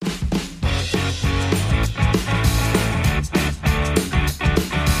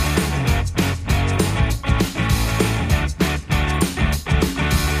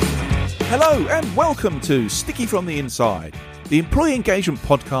Hello and welcome to Sticky from the Inside, the employee engagement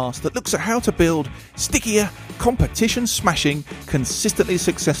podcast that looks at how to build stickier, competition-smashing, consistently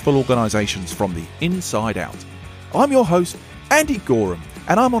successful organisations from the inside out. I'm your host, Andy Gorham,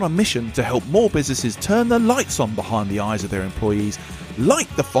 and I'm on a mission to help more businesses turn the lights on behind the eyes of their employees, light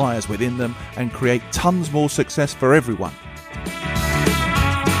the fires within them, and create tons more success for everyone.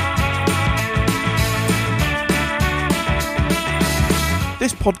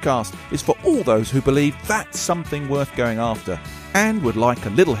 This podcast is for all those who believe that's something worth going after and would like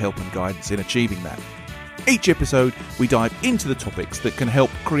a little help and guidance in achieving that. Each episode, we dive into the topics that can help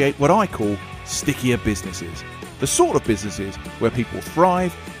create what I call stickier businesses. The sort of businesses where people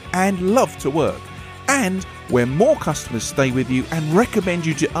thrive and love to work, and where more customers stay with you and recommend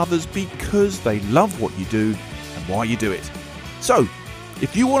you to others because they love what you do and why you do it. So,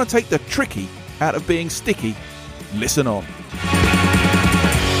 if you want to take the tricky out of being sticky, listen on.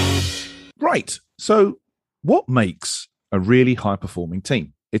 Right. So what makes a really high-performing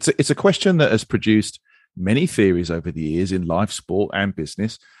team? It's a question that has produced many theories over the years in life, sport, and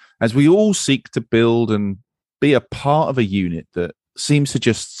business, as we all seek to build and be a part of a unit that seems to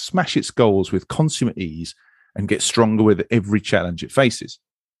just smash its goals with consummate ease and get stronger with every challenge it faces.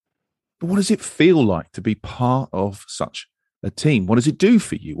 But what does it feel like to be part of such a team? What does it do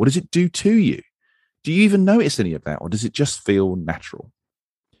for you? What does it do to you? Do you even notice any of that, or does it just feel natural?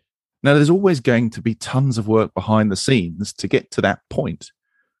 Now, there's always going to be tons of work behind the scenes to get to that point.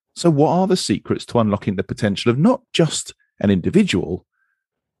 So what are the secrets to unlocking the potential of not just an individual,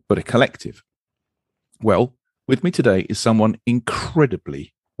 but a collective? Well, with me today is someone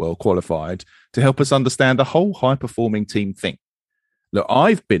incredibly well qualified to help us understand the whole high-performing team thing. Look,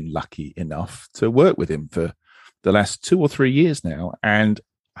 I've been lucky enough to work with him for the last 2 or 3 years now, and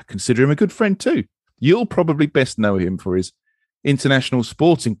I consider him a good friend too. You'll probably best know him for his international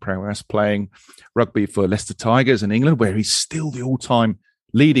sporting prowess, playing rugby for Leicester Tigers in England, where he's still the all-time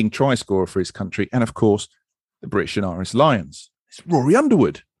leading try scorer for his country, and of course, the British and Irish Lions. It's Rory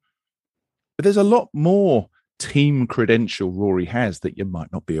Underwood. But there's a lot more team credential Rory has that you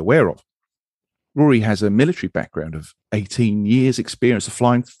might not be aware of. Rory has a military background of 18 years experience of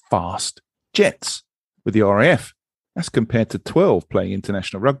flying fast jets with the RAF. That's compared to 12 playing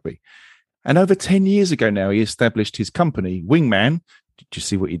international rugby. And over 10 years ago now, he established his company, Wingman. Did you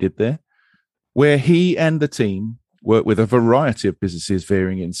see what he did there? Where he and the team work with a variety of businesses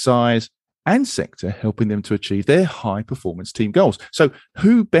varying in size and sector, helping them to achieve their high-performance team goals. So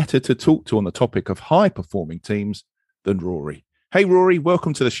who better to talk to on the topic of high-performing teams than Rory? Hey, Rory,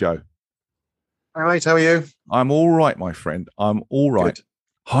 welcome to the show. All right, how are you? I'm all right, my friend. I'm all right. Good.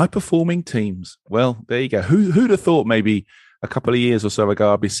 High-performing teams. Well, there you go. Who'd have thought maybe a couple of years or so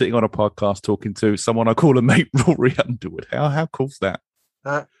ago, I'd be sitting on a podcast talking to someone I call a mate, Rory Underwood. How cool's that?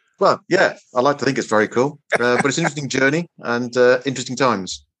 Well, yeah, I like to think it's very cool, but it's an interesting journey and interesting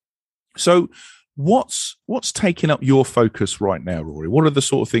times. So what's taking up your focus right now, Rory? What are the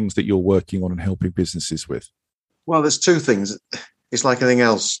sort of things that you're working on and helping businesses with? Well, there's two things. It's like anything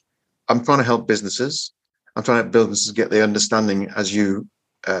else. I'm trying to help businesses. I'm trying to help businesses get the understanding, as you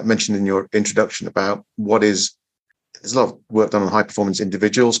mentioned in your introduction, about what is. There's a lot of work done on high-performance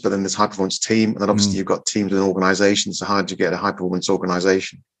individuals, but then there's high-performance team, and then obviously you've got teams within organizations. So how do you get a high-performance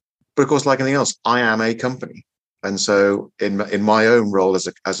organization? But of course, like anything else, I am a company. And so in my own role as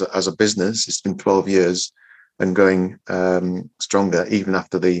a business, it's been 12 years and going stronger, even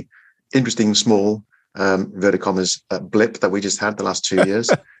after the interesting small, inverted commas, blip that we just had the last 2 years.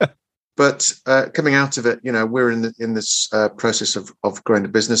 But coming out of it, we're in this process of growing the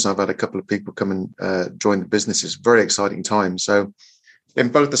business. I've had a couple of people come and join the business. It's a very exciting time. So in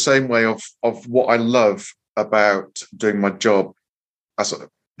both the same way of what I love about doing my job,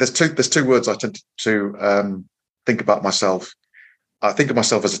 there's two words I tend to think about myself. I think of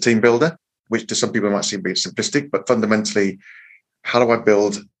myself as a team builder, which to some people might seem a bit simplistic, but fundamentally, how do I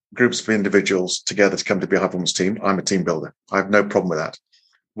build groups of individuals together to come to be a high-performance team? I'm a team builder. I have no problem with that.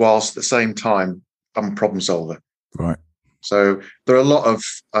 Whilst at the same time, I'm a problem solver. Right. So there are a lot of,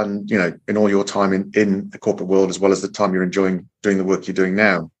 in all your time in the corporate world, as well as the time you're enjoying doing the work you're doing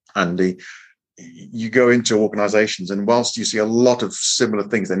now, Andy, you go into organizations, and whilst you see a lot of similar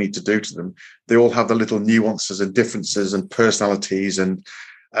things they need to do to them, they all have the little nuances and differences and personalities and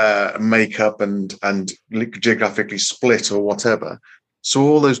makeup and geographically split or whatever. So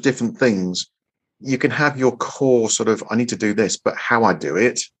all those different things, you can have your core sort of, I need to do this, but how I do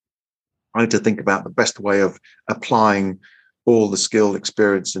it, I need to think about the best way of applying all the skill,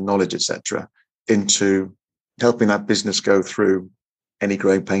 experience and knowledge, etc., into helping that business go through any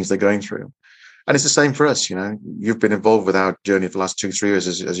growing pains they're going through. And it's the same for us. You've been involved with our journey for the last 2-3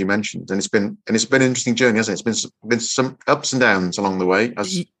 years, as you mentioned, and it's been an interesting journey, hasn't it? It's been some ups and downs along the way,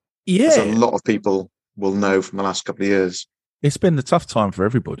 as a lot of people will know from the last couple of years. It's been a tough time for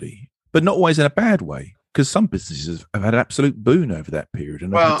everybody, but not always in a bad way, because some businesses have had an absolute boon over that period.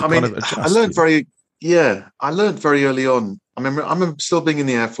 And I learned very early on. I remember still being in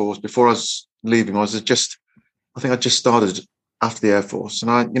the Air Force before I was leaving. I think I just started after the Air Force,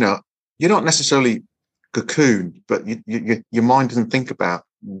 and you're not necessarily cocooned, but your mind doesn't think about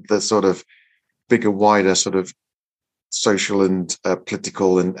the sort of bigger, wider sort of social and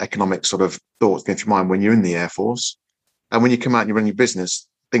political and economic sort of thoughts going through your mind when you're in the Air Force. And when you come out and you run your business,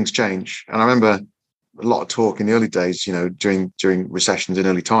 things change. And I remember a lot of talk in the early days, during recessions in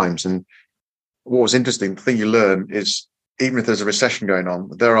early times. And what was interesting, the thing you learn is, even if there's a recession going on,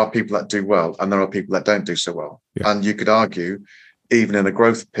 there are people that do well and there are people that don't do so well. Yeah. And you could argue, even in a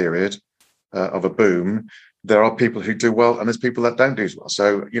growth period of a boom, there are people who do well and there's people that don't do as well.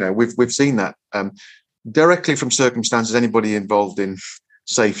 So, we've seen that directly from circumstances. Anybody involved in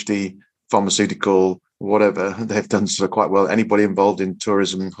safety, pharmaceutical, whatever, they've done sort of quite well. Anybody involved in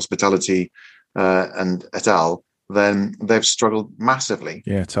tourism, hospitality, and et al., then they've struggled massively.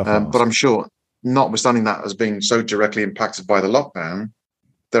 Yeah, tough. But I'm sure, notwithstanding that as being so directly impacted by the lockdown,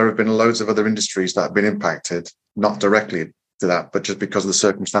 there have been loads of other industries that have been impacted, not directly to that, but just because of the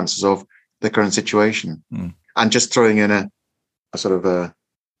circumstances of the current situation. And just throwing in a sort of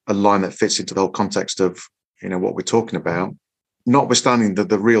a line that fits into the whole context of what we're talking about, notwithstanding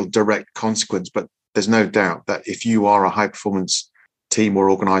the real direct consequence, but there's no doubt that if you are a high performance team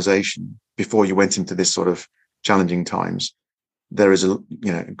or organization before you went into this sort of challenging times, there is a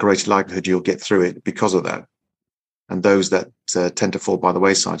greater likelihood you'll get through it because of that. And those that tend to fall by the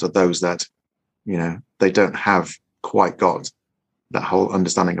wayside are those that they don't have quite got that whole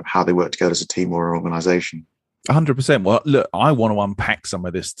understanding of how they work together as a team or an organization. 100%. Well, look, I want to unpack some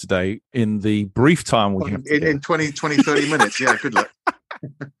of this today in the brief time we have in 20, 30 minutes. Yeah, good luck.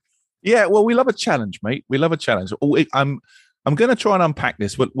 Yeah, well, we love a challenge, mate. We love a challenge. I'm going to try and unpack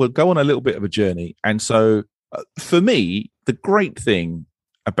this. We'll go on a little bit of a journey. And so for me, the great thing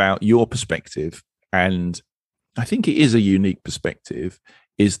about your perspective, and I think it is a unique perspective,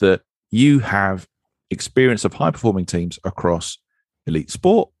 is that you have experience of high-performing teams across elite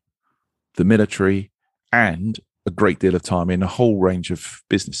sport, the military, and a great deal of time in a whole range of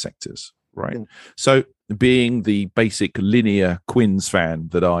business sectors, right? Yeah. So being the basic linear Quins fan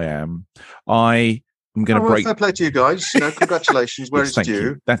that I am going to break. Fair play to you guys. Congratulations. Where it's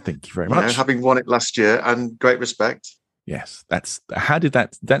due. Thank you very much. Having won it last year, and great respect. Yes, how did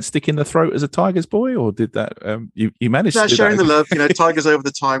that stick in the throat as a Tigers boy, or did that you managed to do sharing the love? Tigers over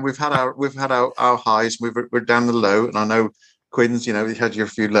the time. We've had our highs. We're down the low, and I know Quins. You had your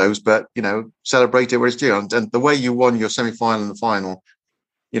few lows, but celebrate it where it's due. And the way you won your semi-final and the final,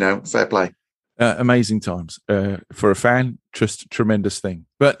 fair play. Amazing times for a fan. Just tremendous thing.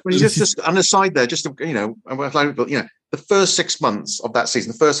 But just on the side there, the first 6 months of that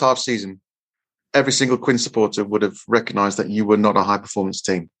season, the first half season, every single Quins supporter would have recognised that you were not a high performance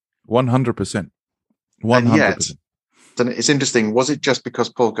team. 100%. 100%. And yet, it's interesting. Was it just because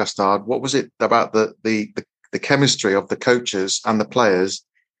Paul Gastard? What was it about the chemistry of the coaches and the players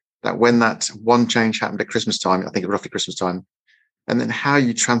that when that one change happened at Christmas time, I think roughly Christmas time, and then how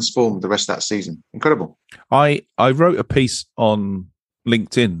you transformed the rest of that season? Incredible. I wrote a piece on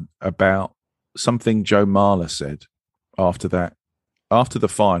LinkedIn about something Joe Marler said after the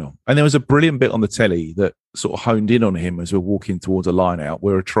final. And there was a brilliant bit on the telly that sort of honed in on him as we're walking towards a line out.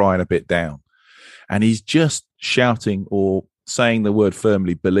 We were trying a bit down. And he's just shouting or saying the word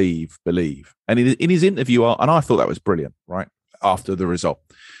firmly, believe. And in his interview, and I thought that was brilliant, right, after the result.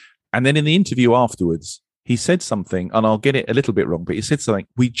 And then in the interview afterwards, he said something, and I'll get it a little bit wrong, but he said something,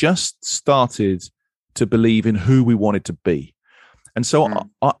 we just started to believe in who we wanted to be. And so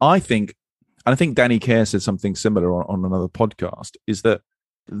I think, and I think Danny Kerr said something similar on another podcast, is that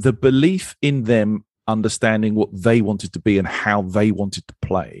the belief in them understanding what they wanted to be and how they wanted to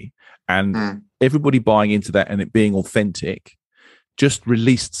play, and everybody buying into that and it being authentic, just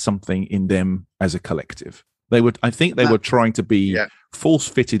released something in them as a collective. I think they were trying to be force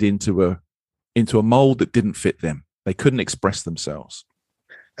fitted into a mold that didn't fit them. They couldn't express themselves.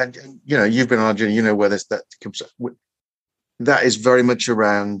 And you've been on our journey. Where that comes. That is very much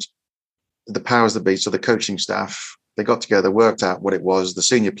around the powers that be. So the coaching staff, they got together, worked out what it was, the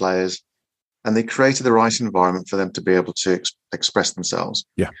senior players, and they created the right environment for them to be able to express themselves.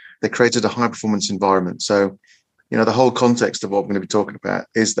 Yeah, they created a high performance environment. So, the whole context of what we're going to be talking about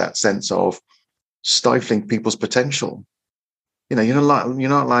is that sense of stifling people's potential. you're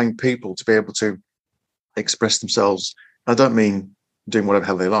not allowing people to be able to express themselves. I don't mean doing whatever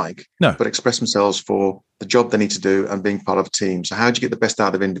hell they like, No. but express themselves for the job they need to do and being part of a team. So how do you get the best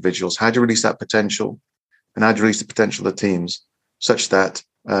out of individuals? How do you release that potential? And how do you release the potential of teams such that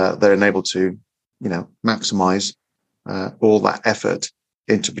they're enabled to, maximize all that effort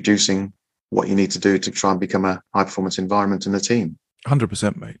into producing what you need to do to try and become a high performance environment in the team?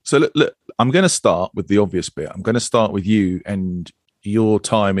 100%, mate. So look, I'm going to start with the obvious bit. I'm going to start with you and your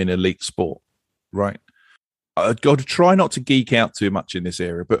time in elite sport, right? I've got to try not to geek out too much in this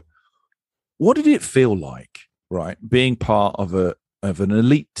area, but what did it feel like, right, being part of an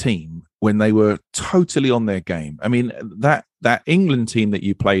elite team when they were totally on their game? I mean, that England team that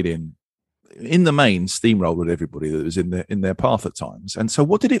you played in the main, steamrolled everybody that was in their path at times. And so,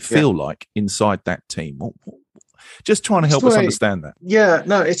 what did it feel like inside that team? Just trying to help us understand that. Yeah,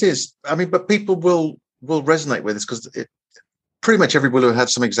 no, it is. I mean, but people will resonate with this because pretty much everybody will have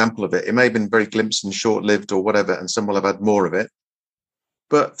some example of it. It may have been very glimpsed and short-lived or whatever, and some will have had more of it.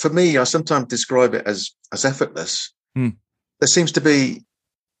 But for me, I sometimes describe it as effortless. There seems to be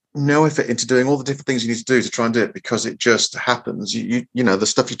no effort into doing all the different things you need to do to try and do it because it just happens. You know, the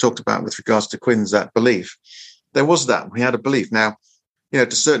stuff you talked about with regards to Quinn's, that belief. There was that. We had a belief. Now,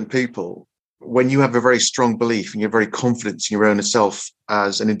 to certain people, when you have a very strong belief and you're very confident in your own self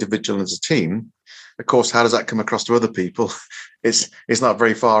as an individual and as a team, of course, how does that come across to other people? It's not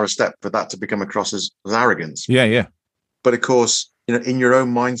very far a step for that to become across as arrogance. Yeah. But of course, in your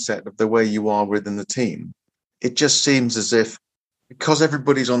own mindset of the way you are within the team, it just seems as if because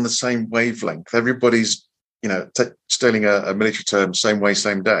everybody's on the same wavelength, everybody's, stealing a military term, same way,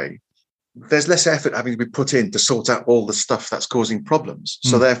 same day, there's less effort having to be put in to sort out all the stuff that's causing problems.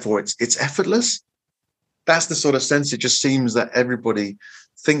 So therefore it's effortless. That's the sort of sense. It just seems that everybody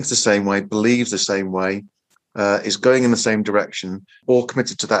thinks the same way, believes the same way, is going in the same direction, all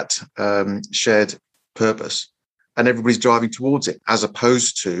committed to that shared purpose. And everybody's driving towards it, as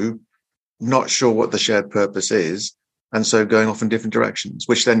opposed to not sure what the shared purpose is. And so going off in different directions,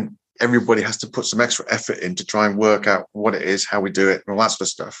 which then everybody has to put some extra effort in to try and work out what it is, how we do it, and all that sort of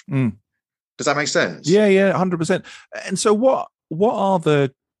stuff. Does that make sense? Yeah, 100%. And so what are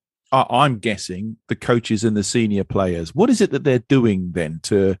I'm guessing the coaches and the senior players, what is it that they're doing then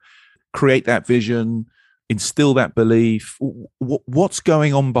to create that vision, instill that belief? What's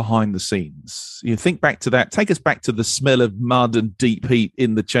going on behind the scenes? You think back to that. Take us back to the smell of mud and deep heat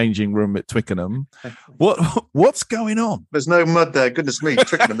in the changing room at Twickenham. What's going on? There's no mud there. Goodness me,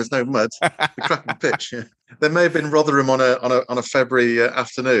 Twickenham. There's no mud. The cracking pitch. Yeah. There may have been Rotherham on a February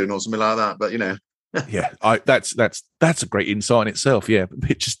afternoon or something like that, but Yeah, that's a great insight in itself. Yeah, the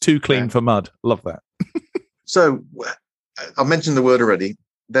pitch is too clean for mud. Love that. So I mentioned the word already.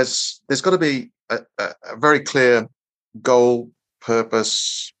 There's got to be a very clear goal,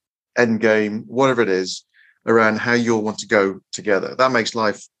 purpose, end game, whatever it is, around how you'll want to go together. That makes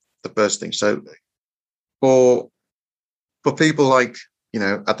life the first thing. So for people like,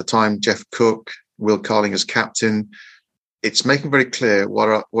 at the time, Jeff Cook, Will Carling as captain, it's making very clear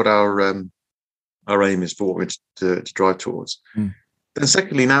what our aim is for what we're to drive towards. Then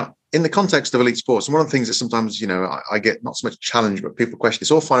secondly, now, in the context of elite sports, and one of the things that sometimes, I get not so much challenge, but people question,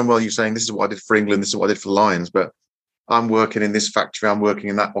 it's all fine and well, you saying this is what I did for England, this is what I did for the Lions, but I'm working in this factory, I'm working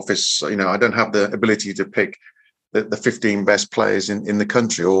in that office. I don't have the ability to pick the 15 best players in the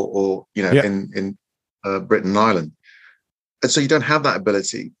country or in Britain and Ireland. And so you don't have that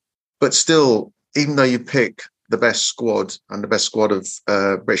ability. But still, even though you pick the best squad and the best squad of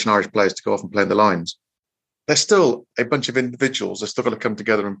British and Irish players to go off and play in the Lions, there's still a bunch of individuals that are still going to come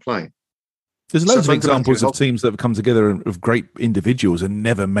together and play. There's loads of examples of teams that have come together of great individuals and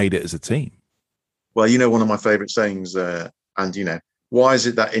never made it as a team. Well, one of my favourite sayings, why is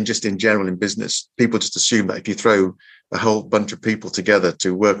it that in general in business, people just assume that if you throw a whole bunch of people together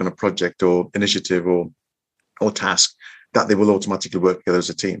to work on a project or initiative or task, that they will automatically work together as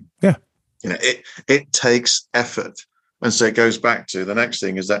a team? Yeah. It takes effort. And so it goes back to the next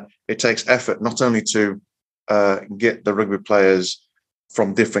thing is that it takes effort not only to get the rugby players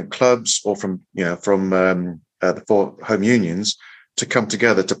from different clubs or from the four home unions to come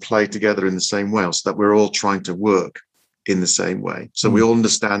together to play together in the same way, so that we're all trying to work in the same way. So we all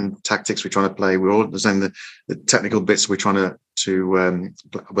understand tactics we're trying to play. We all understand the technical bits we're trying to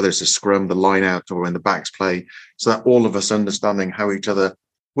whether it's a scrum, the line out, or when the backs play, so that all of us understanding how each other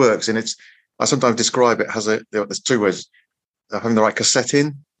works. And I sometimes describe it as there's two ways: having the right cassette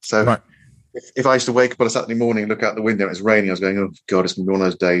in. So right. If I used to wake up on a Saturday morning, look out the window, it's raining, I was going, oh God, it's going to be one of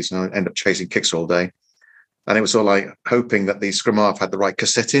those days, and I end up chasing kicks all day. And it was sort of like hoping that the scrum half had the right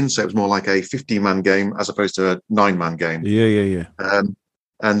cassette in. So it was more like a 15-man game as opposed to a 9-man game. Yeah.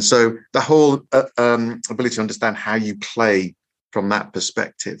 And so the whole ability to understand how you play from that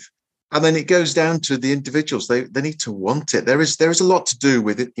perspective. And then it goes down to the individuals. They need to want it. There is a lot to do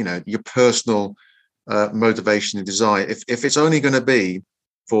with it, your personal motivation and desire. If it's only going to be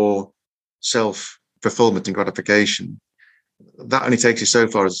for self-fulfillment and gratification, that only takes you so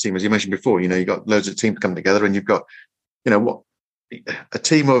far as a team. As you mentioned before, you've got loads of teams come together, and you've got, a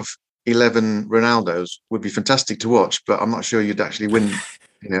team of 11 Ronaldos would be fantastic to watch, but I'm not sure you'd actually win,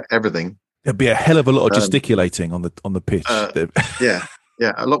 everything. There'd be a hell of a lot of gesticulating on the pitch. Yeah.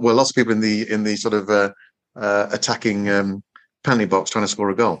 Lots of people in the sort of attacking penalty box trying to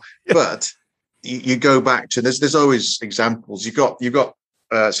score a goal. Yeah. But you go back to there's always examples. You've got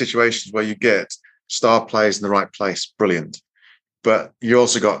situations where you get star players in the right place, brilliant. But you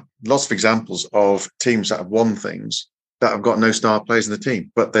also got lots of examples of teams that have won things that have got no star players in the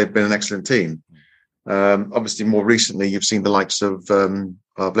team, but they've been an excellent team. Obviously, more recently, you've seen the likes of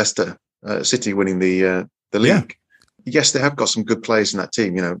Leicester City winning the league. Yeah. Yes, they have got some good players in that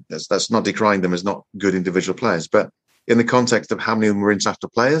team. That's not decrying them as not good individual players, but in the context of how many of them were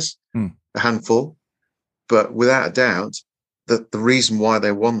international players, a handful. But without a doubt, the reason why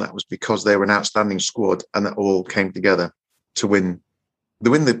they won that was because they were an outstanding squad, and that all came together to win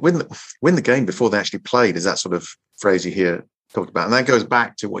the game before they actually played. Is that sort of phrase you hear talked about, and that goes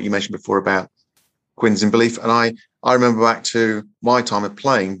back to what you mentioned before about Quins in belief. And I remember back to my time of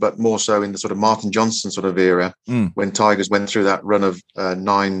playing, but more so in the sort of Martin Johnson sort of era, when Tigers went through that run of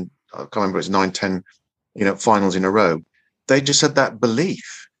 9, I can't remember, it's 9, 10, finals in a row. They just had that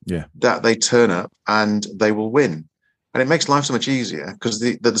belief that they turn up and they will win. And it makes life so much easier because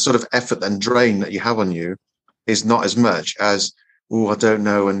the sort of effort and drain that you have on you is not as much as, I don't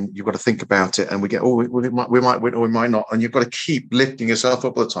know, and you've got to think about it, and we get, we might win or we might not, and you've got to keep lifting yourself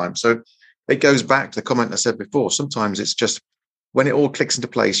up all the time. So it goes back to the comment I said before. Sometimes it's just when it all clicks into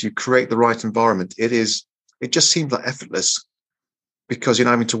place, you create the right environment. It just seems like effortless because you're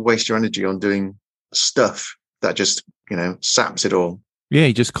not having to waste your energy on doing stuff that just, saps it all. Yeah,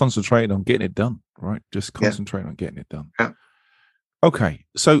 you just concentrate on getting it done, right? Just concentrate on getting it done. Yeah. Okay,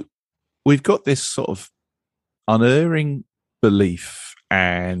 so we've got this sort of unerring belief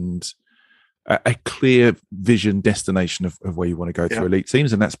and a clear vision destination of where you want to go through elite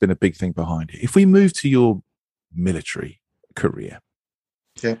teams, and that's been a big thing behind it. If we move to your military career,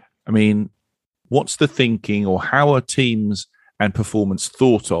 I mean, what's the thinking, or how are teams and performance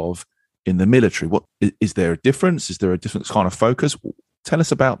thought of in the military? What is there a difference? Is there a different kind of focus? Tell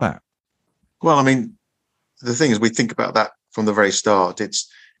us about that. Well, I mean, the thing is, we think about that from the very start. If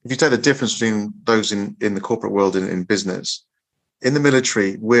you take the difference between those in the corporate world and in business, in the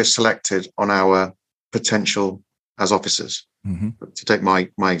military, we're selected on our potential as officers. Mm-hmm. To take my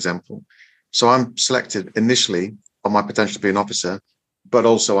example. So I'm selected initially on my potential to be an officer, but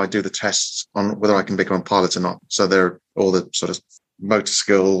also I do the tests on whether I can become a pilot or not. So there are all the sort of motor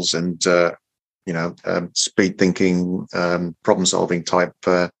skills and, speed thinking, problem solving type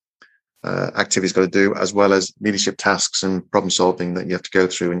activities got to do, as well as leadership tasks and problem solving that you have to go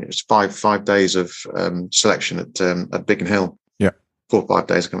through. And it's five days of selection at Biggin Hill. 4 or 5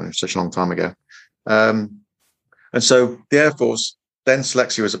 days ago, such a long time ago. And so the Air Force then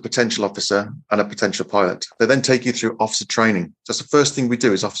selects you as a potential officer and a potential pilot. They then take you through officer training. That's the first thing we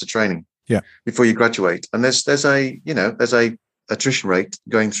do is officer training before you graduate. And there's a attrition rate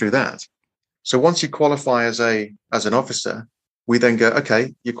going through that. So once you qualify as an officer, we then go,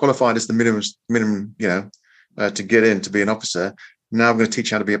 okay, you're qualified as the minimum, to get in to be an officer. Now I'm going to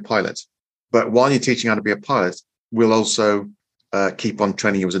teach you how to be a pilot. But while you're teaching how to be a pilot, we'll also keep on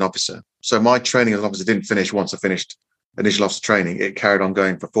training you as an officer. So my training as an officer didn't finish once I finished initial officer training. It carried on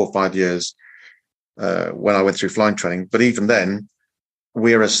going for 4 or 5 years when I went through flying training. But even then,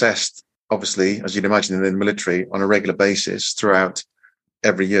 we're assessed, obviously, as you'd imagine in the military, on a regular basis throughout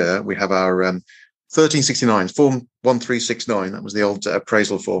every year. We have our 1369, Form 1369. That was the old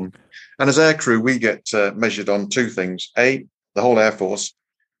appraisal form. And as aircrew, we get measured on 2 things. A, the whole Air Force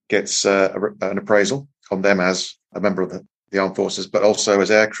gets an appraisal on them as a member of the armed forces, but also as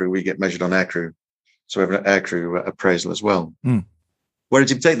aircrew, we get measured on aircrew. So we have an aircrew appraisal as well. Whereas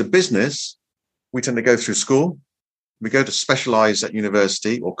if you take the business, we tend to go through school. We go to specialize at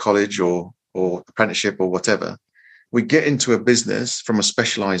university or college or apprenticeship or whatever. We get into a business from a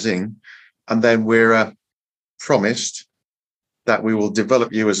specializing, and then we're promised that we will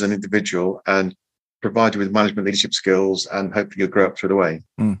develop you as an individual and provide you with management leadership skills, and hopefully you'll grow up through the way.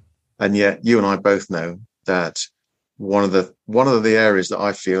 And yet you and I both know that one of the areas that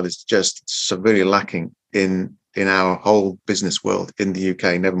I feel is just severely lacking in our whole business world in the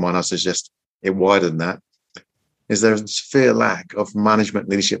UK, never mind I suggest it wider than that, is there a severe lack of management,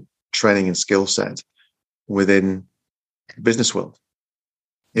 leadership, training and skill set within the business world.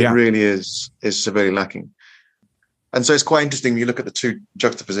 It really is severely lacking. And so it's quite interesting when you look at the two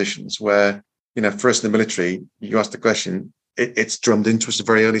juxtapositions where, for us in the military, you ask the question, it's drummed into us at a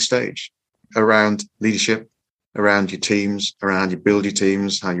very early stage around leadership, around your teams, around how you build your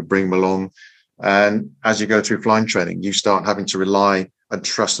teams, how you bring them along. And as you go through flying training, you start having to rely and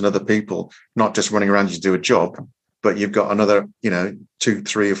trust in other people, not just running around to do a job, but you've got another, 2,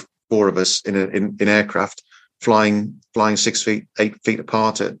 3, or 4 of us in aircraft flying 6 feet, 8 feet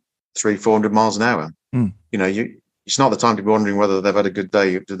apart at 300-400 miles an hour. It's not the time to be wondering whether they've had a good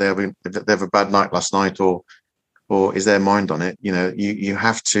day. Did they have a bad night last night, or is their mind on it? You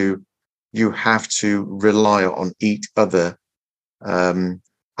have to rely on each other,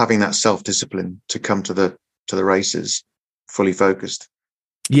 having that self-discipline to come to the races fully focused.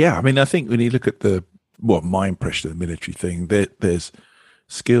 Yeah, I mean, I think when you look at my impression of the military thing, there's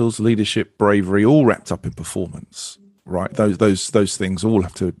skills, leadership, bravery, all wrapped up in performance, right? Those things all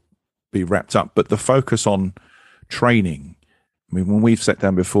have to be wrapped up. But the focus on training, I mean, when we've sat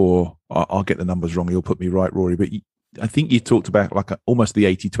down before, I'll get the numbers wrong, you'll put me right, Rory, but I think you talked about almost the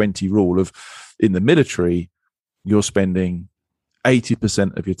 80-20 rule of, in the military, you're spending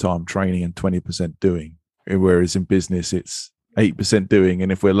 80% of your time training and 20% doing, whereas in business, it's 8% doing, and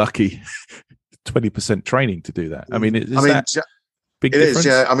if we're lucky, 20% training to do that. I mean, that big difference? Is,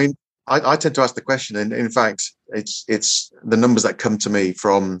 yeah. I mean, I tend to ask the question, and in fact, it's the numbers that come to me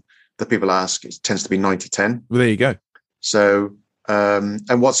from the people I ask, it tends to be 90-10. Well, there you go. So,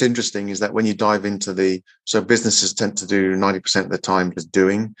 and what's interesting is that when you dive into so businesses tend to do 90% of the time just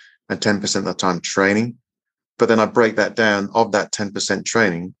doing and 10% of the time training. But then I break that down. Of that 10%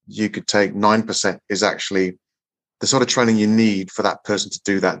 training, you could take 9% is actually the sort of training you need for that person to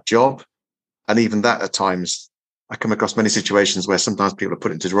do that job. And even that at times, I come across many situations where sometimes people are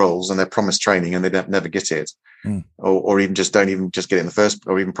put into roles and they're promised training and they don't never get it, or even just don't even just get it in the first,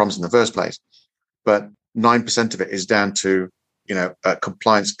 or even promised in the first place. But 9% of it is down to,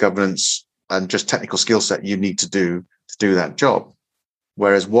 compliance, governance, and just technical skill set you need to do that job.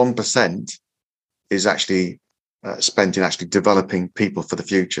 Whereas 1% is actually spent in actually developing people for the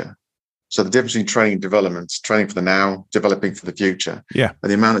future. So the difference between training and development, training for the now, developing for the future. Yeah.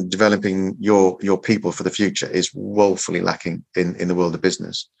 And the amount of developing your people for the future is woefully lacking in the world of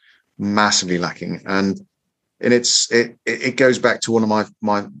business, massively lacking. And it goes back to one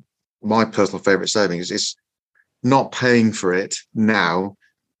of my personal favorite sayings. It's not paying for it now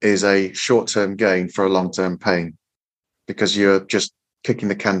is a short-term gain for a long-term pain, because you're just kicking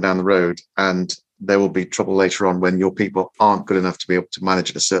the can down the road, and there will be trouble later on when your people aren't good enough to be able to manage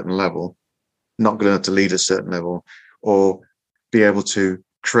at a certain level, not good enough to lead at a certain level, or be able to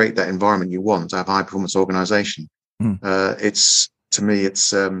create that environment you want to have a high performance organization. It's, to me, it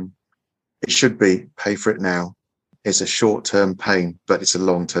should be pay for it now. It's a short-term pain, but it's a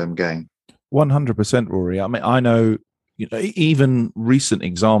long-term gain. 100%, Rory. I mean, I know, even recent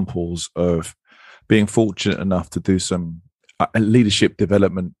examples of being fortunate enough to do some leadership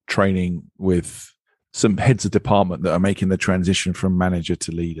development training with some heads of department that are making the transition from manager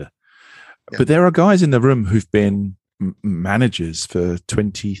to leader. Yeah. But there are guys in the room who've been managers for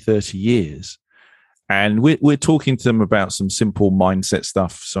 20, 30 years. And we're talking to them about some simple mindset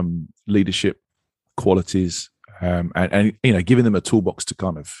stuff, some leadership qualities, and giving them a toolbox to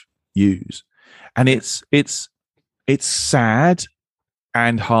kind of use. And it's sad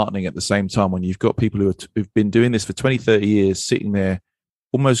and heartening at the same time when you've got people who've been doing this for 20, 30 years, sitting there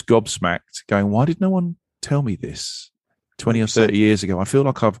almost gobsmacked, going, why did no one tell me this 20 or 30 years ago? I feel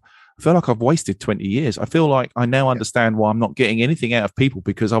like I've wasted 20 years. I feel like I now understand why I'm not getting anything out of people,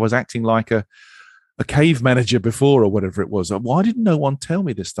 because I was acting like a cave manager before, or whatever it was. Why didn't no one tell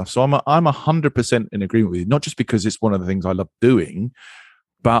me this stuff? So I'm 100% in agreement with you, not just because it's one of the things I love doing,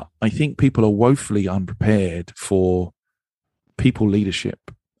 but I think people are woefully unprepared for people leadership,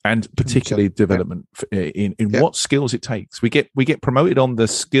 and particularly development in what skills it takes. We get promoted on the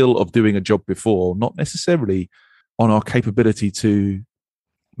skill of doing a job before, not necessarily on our capability to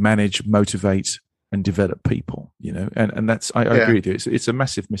manage, motivate, and develop people. And that's I agree with you. It's a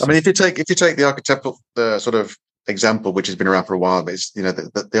massive mistake. I mean, if you take the archetypal sort of example, which has been around for a while, but it's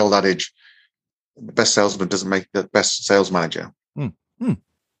the old adage, the best salesman doesn't make the best sales manager.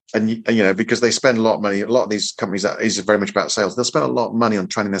 And because they spend a lot of money, a lot of these companies that is very much about sales, they'll spend a lot of money on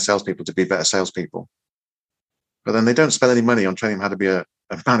training their salespeople to be better salespeople. But then they don't spend any money on training them how to be a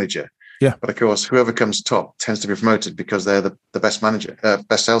manager. Yeah. But of course, whoever comes top tends to be promoted because they're the best manager,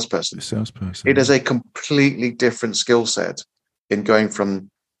 best salesperson. The salesperson. It is a completely different skill set in going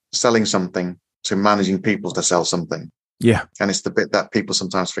from selling something to managing people to sell something. Yeah. And it's the bit that people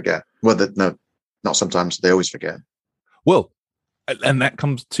sometimes forget. Well, no, not sometimes. They always forget. Well, and that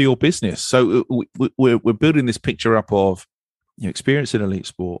comes to your business. So we're building this picture up of experience in elite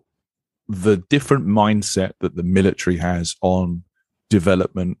sport, the different mindset that the military has on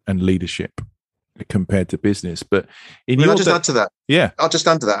development and leadership compared to business. But I'll just add to that. Yeah, I'll just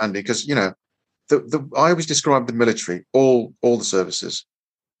add to that, Andy, because I always describe the military, all the services,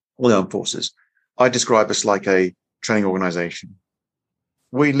 all the armed forces. I describe us like a training organization.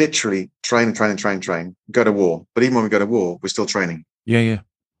 We literally train, go to war. But even when we go to war, we're still training. Yeah.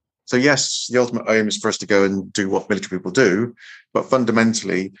 So yes, the ultimate aim is for us to go and do what military people do, but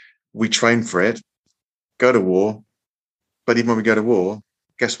fundamentally, we train for it, go to war. But even when we go to war,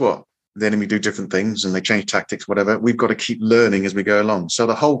 guess what? The enemy do different things and they change tactics, whatever. We've got to keep learning as we go along. So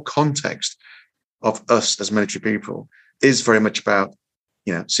the whole context of us as military people is very much about,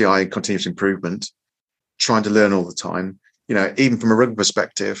 CI, continuous improvement, trying to learn all the time. Even from a rugby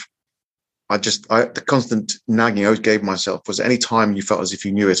perspective, the constant nagging I always gave myself was any time you felt as if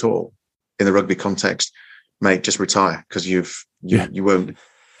you knew it all in the rugby context, mate, just retire because you won't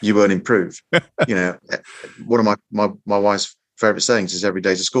improve. One of my wife's favorite sayings is every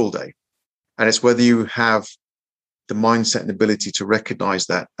day's a school day. And it's whether you have the mindset and ability to recognize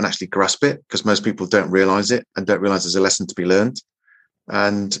that and actually grasp it, because most people don't realize it and don't realize there's a lesson to be learned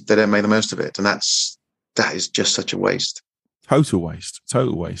and they don't make the most of it. And that is just such a waste. Total waste.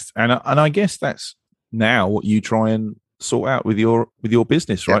 And I guess that's now what you try and sort out with your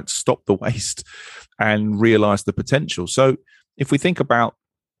business, right? Yeah. Stop the waste and realize the potential. So if we think about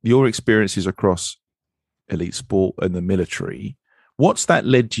your experiences across elite sport and the military, what's that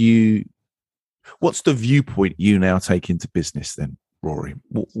led you? What's the viewpoint you now take into business then, Rory?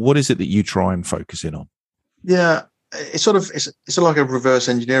 What is it that you try and focus in on? Yeah, it's like a reverse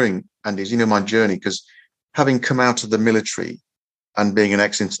engineering, Andy, as my journey, because having come out of the military and being an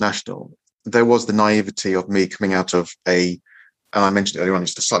ex-international, there was the naivety of me coming out of and I mentioned earlier on,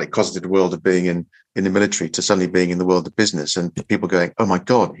 it's the slightly closeted world of being in the military to suddenly being in the world of business and people going, oh my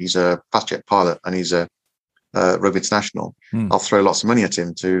God, he's a fast jet pilot and he's a rugby international. I'll throw lots of money at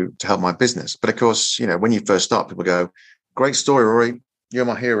him to help my business. But of course, when you first start, people go, great story, Rory, you're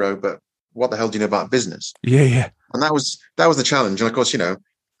my hero, but what the hell do you know about business? Yeah. And that was the challenge. And of course,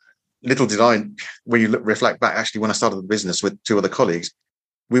 little did I, when you reflect back, actually, when I started the business with two other colleagues,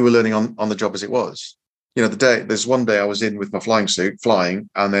 we were learning on the job as it was. There's one day I was in with my flying suit, flying,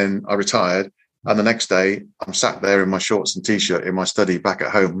 and then I retired. And the next day, I'm sat there in my shorts and T-shirt in my study back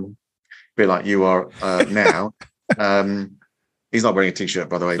at home, a bit like you are now. He's not wearing a T-shirt,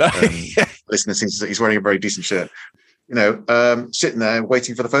 by the way. Listeners, he's wearing a very decent shirt. Sitting there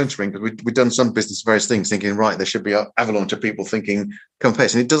waiting for the phone to ring because we've done some business, various things, thinking, right, there should be an avalanche of people thinking, come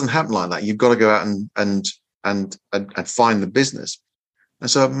face. And it doesn't happen like that. You've got to go out and find the business. And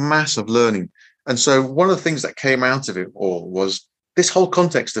so a massive learning. And so one of the things that came out of it all was this whole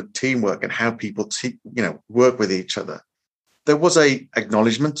context of teamwork and how people, work with each other. There was a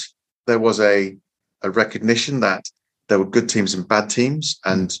acknowledgement. There was a recognition that there were good teams and bad teams,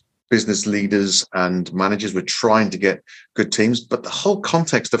 and business leaders and managers were trying to get good teams. But the whole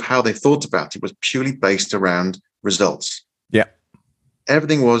context of how they thought about it was purely based around results. Yeah.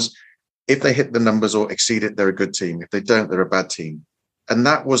 Everything was, if they hit the numbers or exceed it, they're a good team. If they don't, they're a bad team. And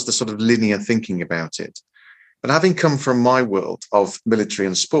that was the sort of linear thinking about it. But having come from my world of military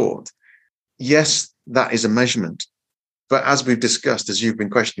and sport, yes, that is a measurement. But as we've discussed, as you've been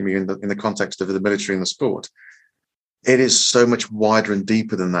questioning me in the context of the military and the sport, it is so much wider and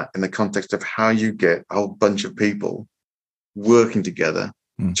deeper than that in the context of how you get a whole bunch of people working together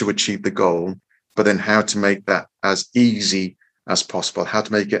to achieve the goal, but then how to make that as easy as possible, how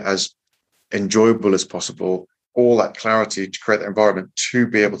to make it as enjoyable as possible, all that clarity to create that environment to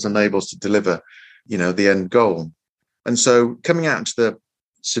be able to enable us to deliver, the end goal. And so coming out into the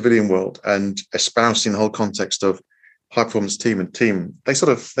civilian world and espousing the whole context of high performance team and team, they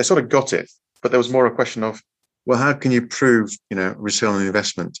sort of got it, but there was more a question of, well, how can you prove, return on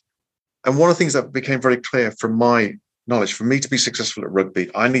investment? And one of the things that became very clear from my knowledge, for me to be successful at rugby,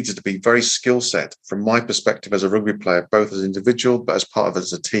 I needed to be very skill set from my perspective as a rugby player, both as an individual, but as part of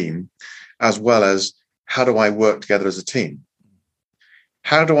as a team, as well as how do I work together as a team?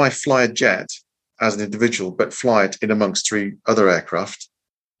 How do I fly a jet as an individual, but fly it in amongst three other aircraft?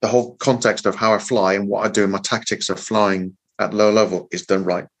 The whole context of how I fly and what I do in my tactics of flying at low level is done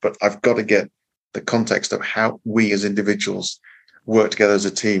right. But I've got to get the context of how we as individuals work together as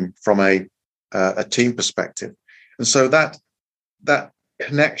a team from a team perspective. And so that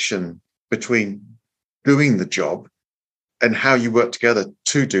connection between doing the job and how you work together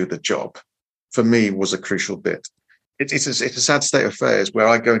to do the job, for me, was a crucial bit. It's a sad state of affairs where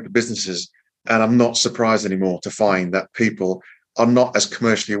I go into businesses and I'm not surprised anymore to find that people are not as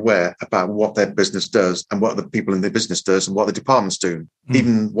commercially aware about what their business does and what the people in their business does and what the departments do,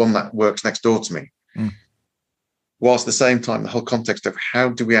 even one that works next door to me. Whilst at the same time, the whole context of how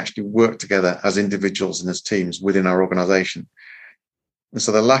do we actually work together as individuals and as teams within our organization. And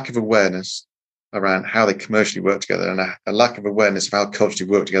so the lack of awareness around how they commercially work together and a lack of awareness of how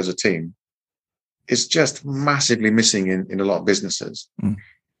culturally work together as a team is just massively missing in a lot of businesses.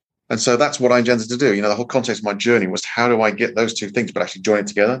 And so that's what I intended to do. The whole context of my journey was how do I get those two things, but actually join it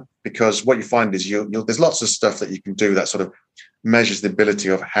together? Because what you find is there's lots of stuff that you can do that sort of measures the ability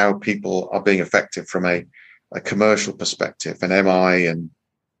of how people are being effective from a commercial perspective, and MI and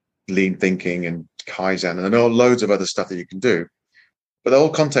lean thinking and Kaizen, and there are loads of other stuff that you can do. But the whole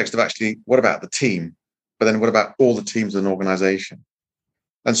context of actually, what about the team? But then what about all the teams in an organization?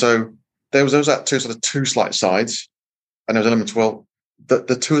 And so there was that two slight sides. And there was elements, well,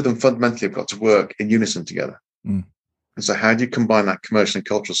 the two of them fundamentally have got to work in unison together. And so how do you combine that commercial and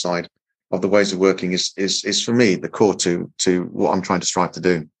cultural side of the ways of working is for me the core to what I'm trying to strive to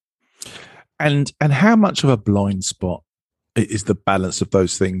do. And how much of a blind spot is the balance of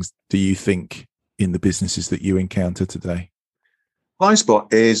those things, do you think, in the businesses that you encounter today? Blind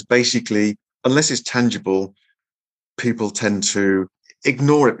spot is basically, unless it's tangible, people tend to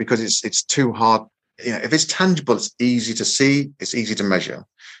ignore it because it's too hard. If it's tangible, it's easy to see, it's easy to measure.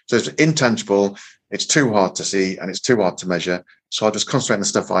 So if it's intangible, it's too hard to see and it's too hard to measure. So I'll just concentrate on the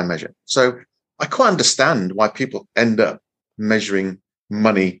stuff I measure. So I quite understand why people end up measuring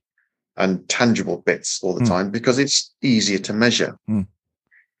money and tangible bits all the time, because it's easier to measure.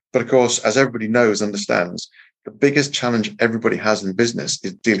 But of course, as everybody knows, understands, the biggest challenge everybody has in business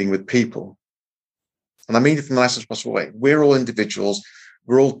is dealing with people. And I mean it from the nicest possible way. We're all individuals.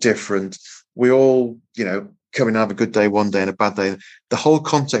 We're all different. We all, come and have a good day one day and a bad day. The whole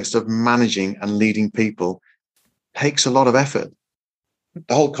context of managing and leading people takes a lot of effort.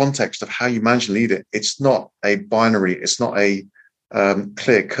 The whole context of how you manage and lead it, it's not a binary. It's not a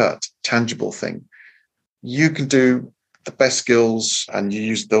clear-cut, tangible thing. You can do the best skills and you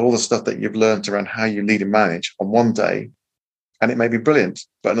use all the stuff that you've learned around how you lead and manage on one day, and it may be brilliant.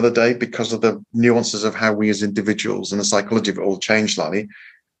 But another day, because of the nuances of how we as individuals and the psychology of it all change slightly,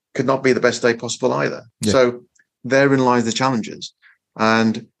 could not be the best day possible either. Yeah. So therein lies the challenges.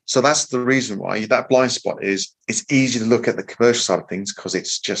 And so that's the reason why that blind spot is, it's easy to look at the commercial side of things because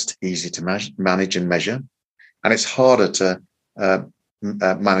it's just easy to manage and measure. And it's harder to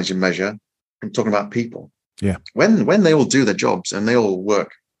manage and measure. I'm talking about people. Yeah. When they all do their jobs and they all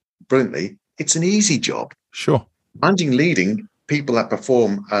work brilliantly, it's an easy job. Sure. Managing, leading people that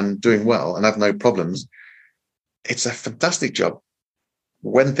perform and doing well and have no problems, it's a fantastic job.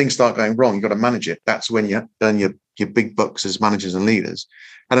 When things start going wrong, you've got to manage it. That's when you earn your big bucks as managers and leaders.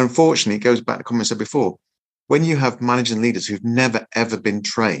 And unfortunately, it goes back to comments I said before. When you have managers and leaders who've never, ever been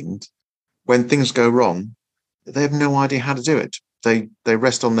trained, when things go wrong, they have no idea how to do it. They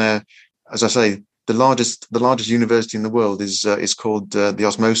rest on their, as I say, the largest university in the world is called the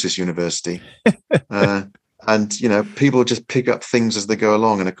Osmosis University. And, people just pick up things as they go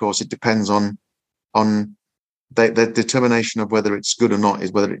along. And of course, it depends on their determination of whether it's good or not,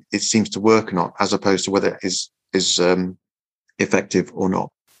 is whether it seems to work or not, as opposed to whether it is effective or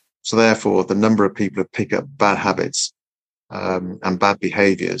not. So therefore, the number of people who pick up bad habits and bad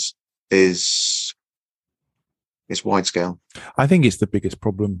behaviors is wide scale. I think it's the biggest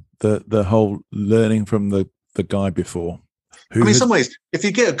problem, the whole learning from the guy before. In some ways, if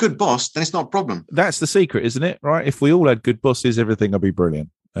you get a good boss, then it's not a problem. That's the secret, isn't it? Right? If we all had good bosses, everything would be brilliant.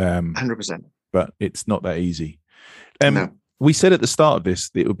 100%. But it's not that easy. No. We said at the start of this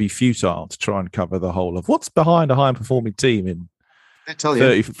that it would be futile to try and cover the whole of what's behind a high-performing team in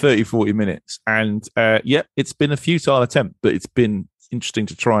 30, 40 minutes. And, it's been a futile attempt, but it's been interesting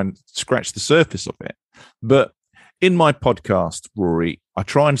to try and scratch the surface of it. But in my podcast, Rory, I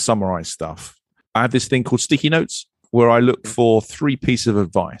try and summarize stuff. I have this thing called sticky notes where I look for 3 pieces of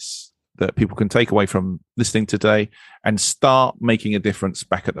advice that people can take away from listening today and start making a difference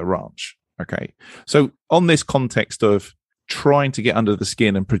back at the ranch. Okay. So on this context of trying to get under the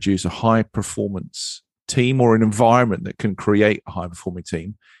skin and produce a high performance team or an environment that can create a high performing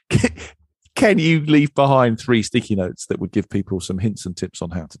team, can you leave behind 3 sticky notes that would give people some hints and tips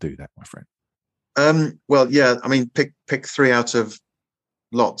on how to do that, my friend? Well, yeah, I mean, pick 3 out of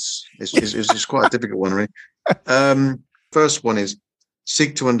lots. It's just quite a difficult one, really. First one is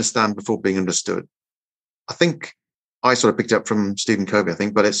seek to understand before being understood. I think I sort of picked up from Stephen Covey, I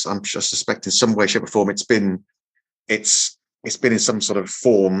think, but I'm just suspect in some way, shape, or form, it's been in some sort of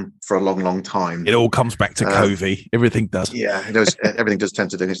form for a long, long time. It all comes back to Covey. Everything does. Yeah, it does. Everything does tend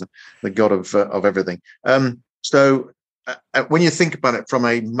to do. He's the god of everything. So when you think about it from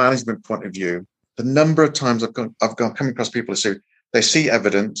a management point of view, the number of times I've come across people who they see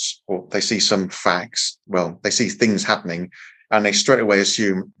evidence or they see some facts. Well, they see things happening, and they straight away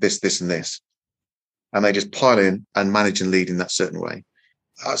assume this, and this, and they just pile in and manage and lead in that certain way.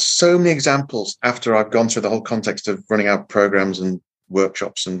 So many examples after I've gone through the whole context of running our programs and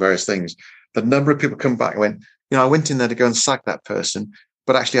workshops and various things. The number of people come back and went, I went in there to go and sack that person,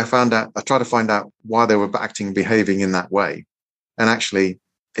 but actually I tried to find out why they were acting and behaving in that way. And actually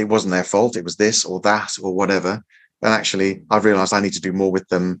it wasn't their fault. It was this or that or whatever. And actually I've realized I need to do more with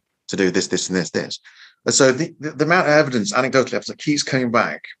them to do this, and this. And so the amount of evidence, anecdotal evidence that keeps coming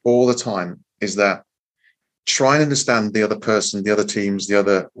back all the time is that try and understand the other person, the other teams, the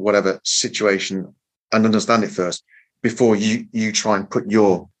other whatever situation, and understand it first before you try and put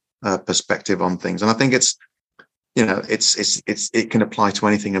your perspective on things. And I think it can apply to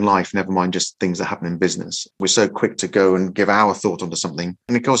anything in life, never mind just things that happen in business. We're so quick to go and give our thought onto something.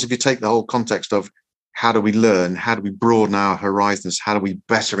 And of course, if you take the whole context of how do we learn, how do we broaden our horizons, how do we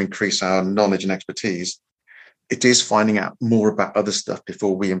better increase our knowledge and expertise, it is finding out more about other stuff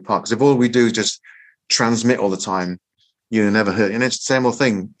before we impart. Because if all we do is just transmit all the time, you never heard. And it's the same old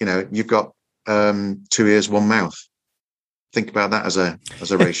thing. You've got 2 ears, 1 mouth. Think about that as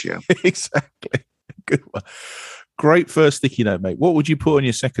a ratio. Exactly. Good one. Great first sticky note, mate. What would you put on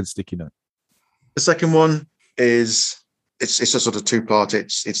your second sticky note? The second one is it's a sort of two-part.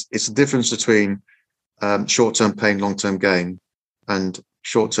 It's the difference between short-term pain, long-term gain, and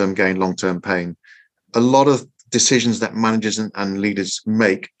short-term gain, long-term pain. A lot of decisions that managers and leaders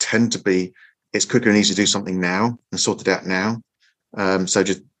make tend to be, it's quicker and easier to do something now and sort it out now. So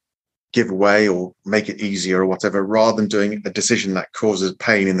just give away or make it easier or whatever, rather than doing a decision that causes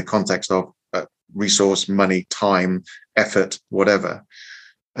pain in the context of resource, money, time, effort, whatever.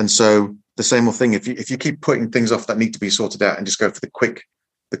 And so the same old thing, if you keep putting things off that need to be sorted out and just go for the quick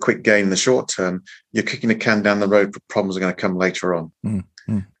gain in the short term, you're kicking the can down the road for problems that are going to come later on.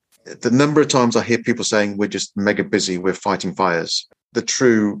 The number of times I hear people saying we're just mega busy, we're fighting fires. The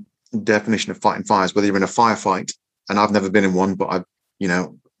true definition of fighting fires, whether you're in a firefight, and I've never been in one, but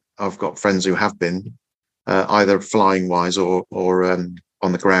I've got friends who have been, either flying wise or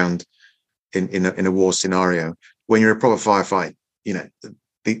on the ground in a war scenario. When you're a proper firefight,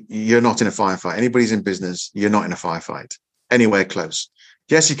 you're not in a firefight. Anybody's in business, you're not in a firefight anywhere close.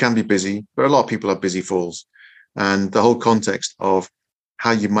 Yes, you can be busy, but a lot of people are busy fools. And the whole context of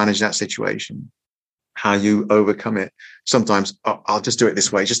how you manage that situation, how you overcome it. Sometimes I'll just do it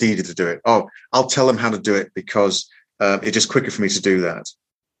this way. It's just easier to do it. Oh, I'll tell them how to do it because it's just quicker for me to do that.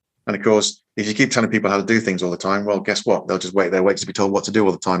 And of course, if you keep telling people how to do things all the time, well, guess what? They'll just wait to be told what to do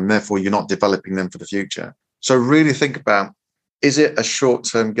all the time. And therefore, you're not developing them for the future. So really think about, is it a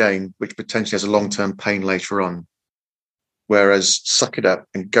short-term gain, which potentially has a long-term pain later on? Whereas suck it up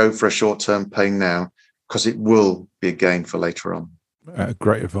and go for a short-term pain now, because it will be a gain for later on.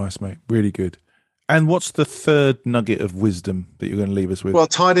 Great advice, mate. Really good. And what's the third nugget of wisdom that you're going to leave us with? Well,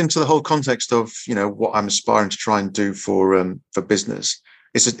 tied into the whole context of, what I'm aspiring to try and do for business.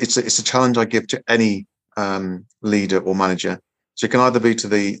 It's a challenge I give to any leader or manager. So it can either be to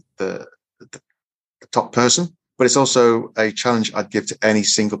the top person, but it's also a challenge I'd give to any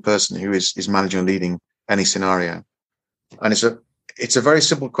single person who is managing or leading any scenario. And it's a very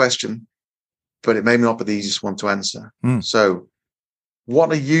simple question, but it may not be the easiest one to answer. So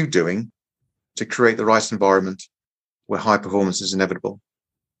what are you doing to create the right environment where high performance is inevitable?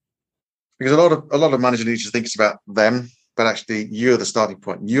 Because a lot of manager leaders think it's about them, but actually you're the starting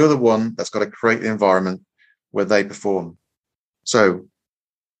point. You're the one that's got to create the environment where they perform. So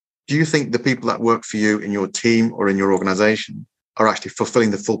do you think the people that work for you in your team or in your organization are actually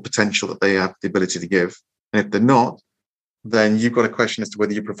fulfilling the full potential that they have the ability to give? And if they're not, then you've got a question as to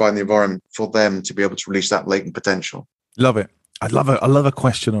whether you provide the environment for them to be able to release that latent potential. Love it. I love a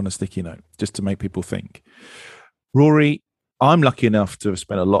question on a sticky note, just to make people think. Rory, I'm lucky enough to have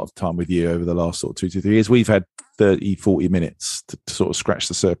spent a lot of time with you over the last sort of 2 to 3 years. We've had 30, 40 minutes to sort of scratch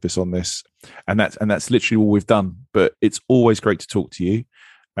the surface on this. And that's literally all we've done. But it's always great to talk to you.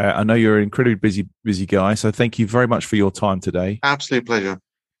 I know you're an incredibly busy guy. So thank you very much for your time today. Absolute pleasure.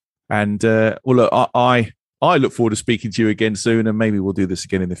 And well, look, I I look forward to speaking to you again soon, and maybe we'll do this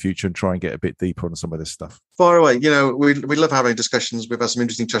again in the future and try and get a bit deeper on some of this stuff. Far away. We love having discussions. We've had some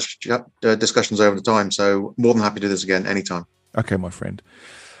interesting discussions over the time, so more than happy to do this again anytime. Okay, my friend.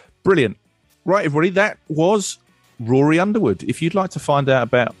 Brilliant. Right, everybody, that was Rory Underwood. If you'd like to find out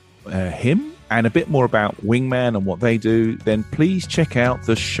about him and a bit more about Wingman and what they do, then please check out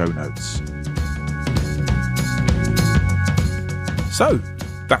the show notes. So,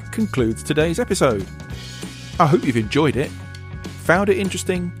 that concludes today's episode. I hope you've enjoyed it, found it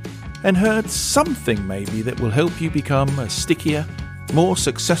interesting, and heard something maybe that will help you become a stickier, more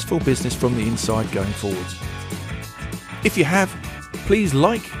successful business from the inside going forward. If you have, please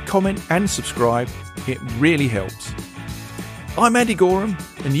like, comment, and subscribe. It really helps. I'm Andy Gorham,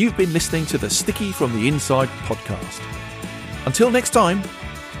 and you've been listening to the Sticky from the Inside podcast. Until next time,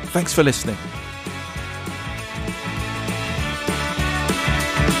 thanks for listening.